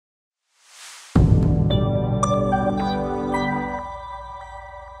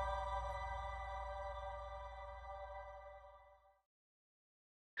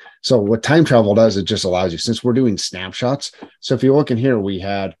So what time travel does, it just allows you, since we're doing snapshots. So if you look in here, we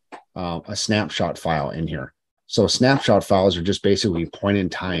had a snapshot file in here. So snapshot files are just basically point in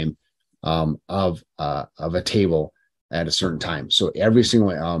time of a table at a certain time. So every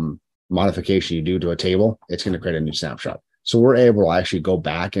single modification you do to a table, it's going to create a new snapshot. So we're able to actually go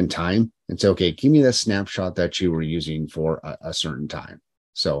back in time and say, okay, give me the snapshot that you were using for a certain time.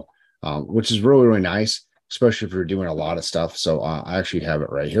 So, which is really, really nice, especially if you're doing a lot of stuff. So I actually have it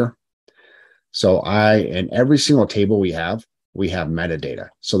right here. So in every single table we have metadata.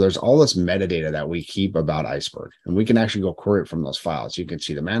 So there's all this metadata that we keep about Iceberg, and we can actually go query it from those files. You can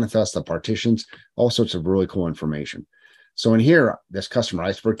see the manifest, the partitions, all sorts of really cool information. So in here, this customer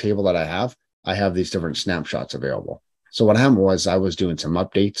Iceberg table that I have these different snapshots available. So what happened was I was doing some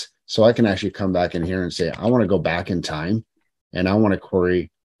updates. So I can actually come back in here and say, I want to go back in time and I want to query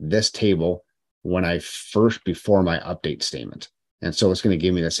this table when before my update statement. And so it's going to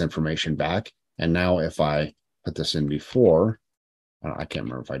give me this information back. And now if I put this in before, I can't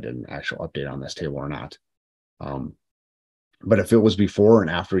remember if I did an actual update on this table or not. But if it was before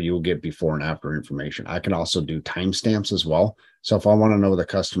and after, you will get before and after information. I can also do timestamps as well. So if I want to know the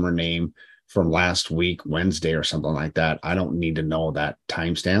customer name from last week, Wednesday or something like that, I don't need to know that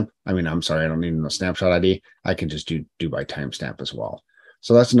timestamp. I mean, I'm sorry, I don't need to know snapshot ID. I can just do by timestamp as well.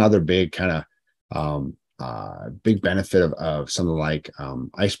 So that's another big kind of big benefit of something like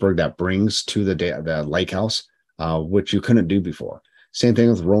Iceberg that brings to the Lakehouse, which you couldn't do before. Same thing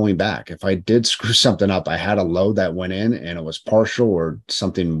with rolling back. If I did screw something up, I had a load that went in and it was partial or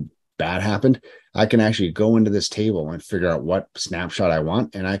something bad happened, I can actually go into this table and figure out what snapshot I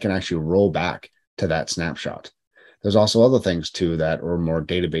want, and I can actually roll back to that snapshot. There's also other things too that are more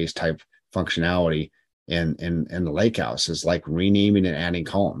database type functionality in the Lakehouse, is like renaming and adding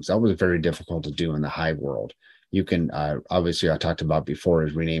columns. That was very difficult to do in the Hive world. You can obviously, I talked about before,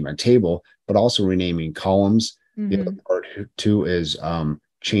 is rename a table, but also renaming columns. The other part too is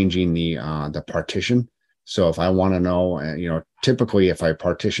changing the partition. So if I want to know, typically if I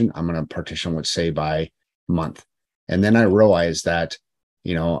partition, I'm going to partition, let's say, by month. And then I realized that,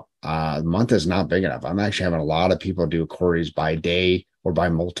 month is not big enough. I'm actually having a lot of people do queries by day or by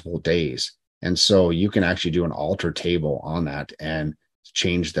multiple days. And so you can actually do an alter table on that and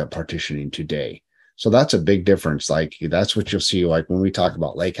change the partitioning to day. So that's a big difference. Like that's what you'll see, like when we talk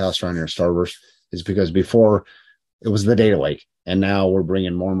about Lakehouse around here, Starburst, is because before it was the data lake. And now we're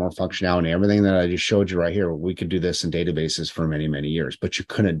bringing more and more functionality. Everything that I just showed you right here, we could do this in databases for many, many years, but you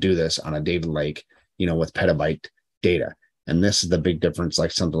couldn't do this on a data lake, with petabyte data. And this is the big difference, like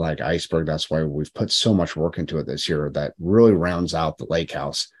something like Iceberg. That's why we've put so much work into it this year that really rounds out the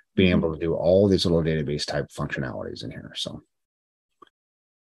Lakehouse, being able to do all these little database type functionalities in here. So